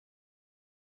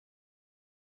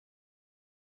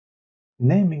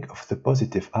Naming of the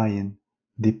positive ion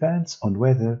depends on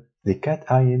whether the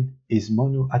cation is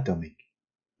monoatomic,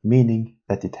 meaning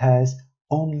that it has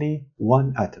only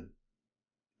one atom.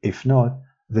 If not,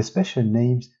 the special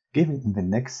names given in the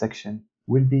next section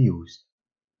will be used.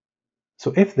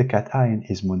 So if the cation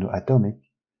is monoatomic,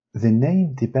 the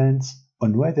name depends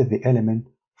on whether the element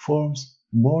forms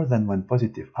more than one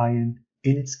positive ion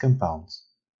in its compounds.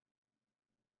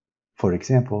 For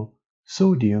example,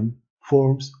 sodium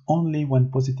forms only one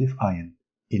positive ion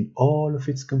in all of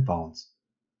its compounds,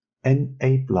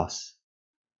 Na+.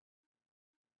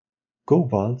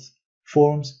 Cobalt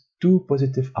forms two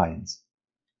positive ions,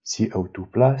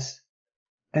 CO2+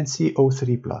 and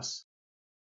CO3+.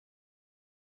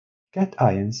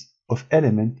 Cations of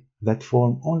elements that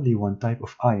form only one type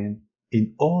of ion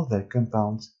in all their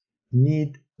compounds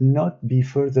need not be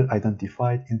further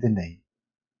identified in the name.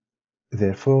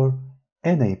 Therefore,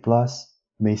 Na+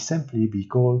 may simply be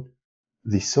called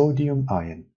the sodium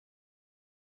ion.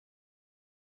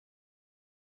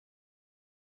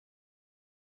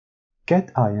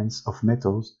 Cations of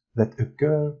metals that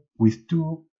occur with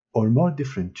two or more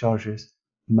different charges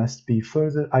must be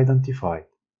further identified.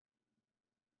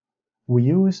 We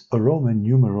use a Roman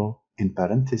numeral in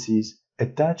parentheses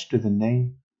attached to the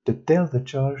name to tell the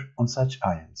charge on such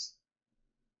ions.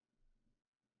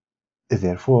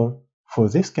 Therefore, for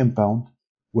this compound,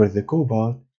 where the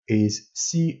cobalt is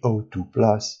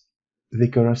CO2+, the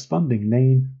corresponding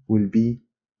name will be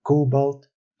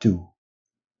cobalt-2.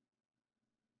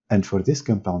 And for this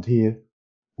compound here,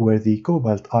 where the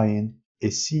cobalt ion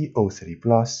is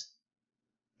CO3+,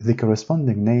 the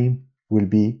corresponding name will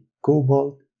be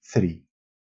cobalt-3.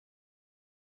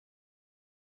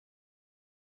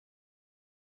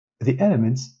 The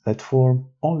elements that form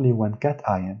only one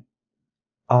cation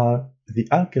are the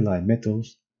alkali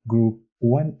metals group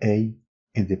 1a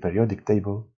in the periodic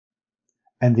table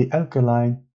and the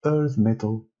alkaline earth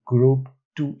metal group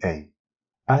 2a,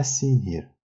 as seen here.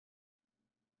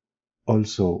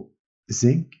 Also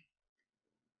zinc,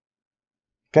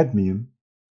 cadmium,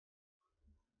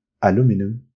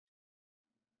 aluminum,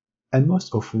 and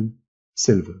most often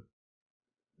silver.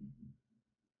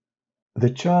 The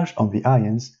charge on the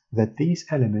ions that these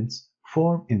elements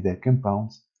form in their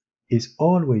compounds is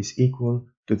always equal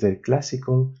to their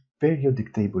classical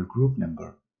periodic table group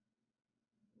number.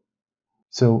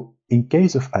 So, in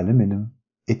case of aluminum,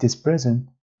 it is present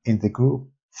in the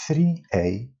group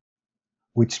 3a,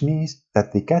 which means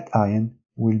that the cation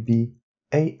will be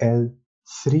Al3+.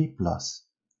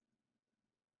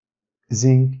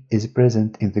 Zinc is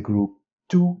present in the group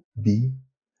 2b,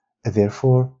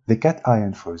 therefore the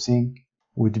cation for zinc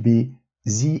would be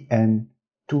Zn2+.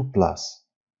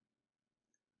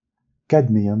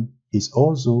 Cadmium is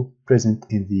also present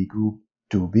in the group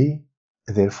 2b,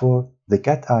 therefore the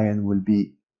cation will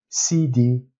be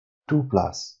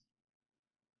Cd2+.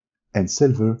 And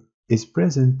silver is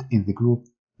present in the group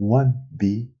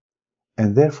 1b,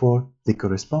 and therefore the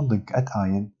corresponding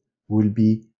cation will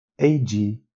be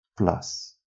Ag+.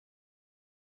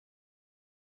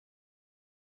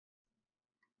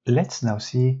 Let's now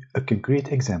see a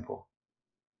concrete example.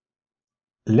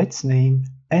 Let's name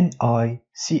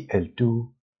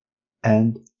NiCl2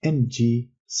 and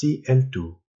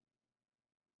MgCl2.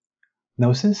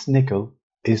 Now, since nickel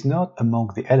is not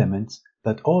among the elements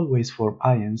that always form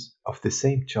ions of the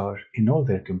same charge in all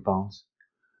their compounds,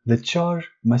 the charge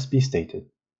must be stated.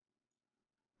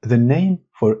 The name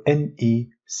for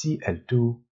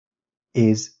NeCl2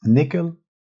 is nickel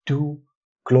 2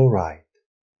 chloride.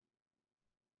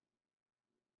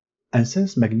 And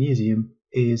since magnesium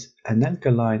is an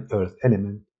alkaline earth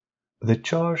element, the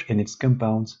charge in its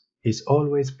compounds is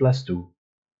always +2,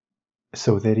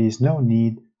 so there is no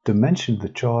need to mention the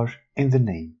charge in the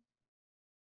name.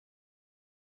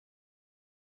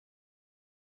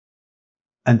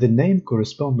 And the name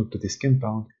corresponding to this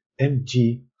compound,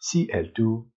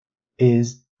 MgCl2,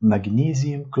 is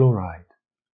magnesium chloride.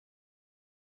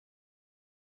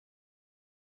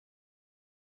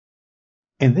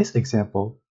 In this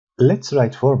example, let's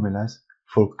write formulas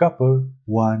for copper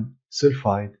 1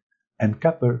 sulfide and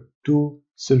copper 2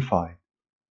 sulfide.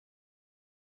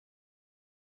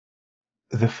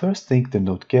 The first thing to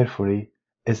note carefully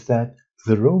is that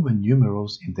the Roman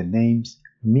numerals in the names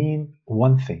mean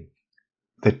one thing,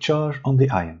 the charge on the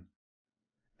ion,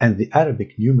 and the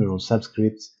Arabic numeral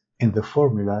subscripts in the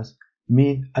formulas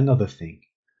mean another thing,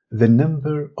 the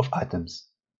number of atoms.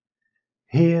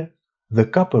 Here, the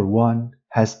copper 1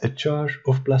 has a charge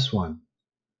of +1,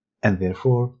 and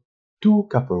therefore 2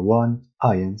 copper 1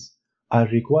 ions are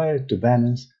required to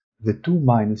balance the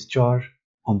 2- charge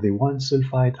on the 1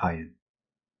 sulfide ion.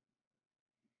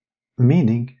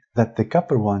 meaning that the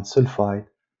copper 1 sulfide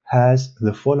has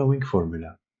the following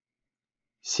formula: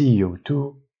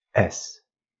 CO2S.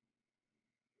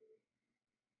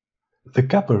 The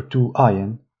copper 2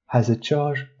 ion has a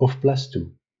charge of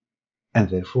 +2, and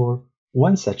therefore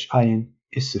one such ion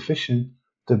is sufficient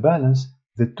to balance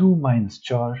the 2-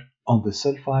 charge on the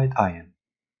sulfide ion,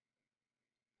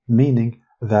 meaning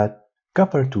that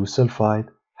copper 2 sulfide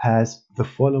has the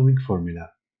following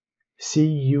formula: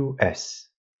 CuS.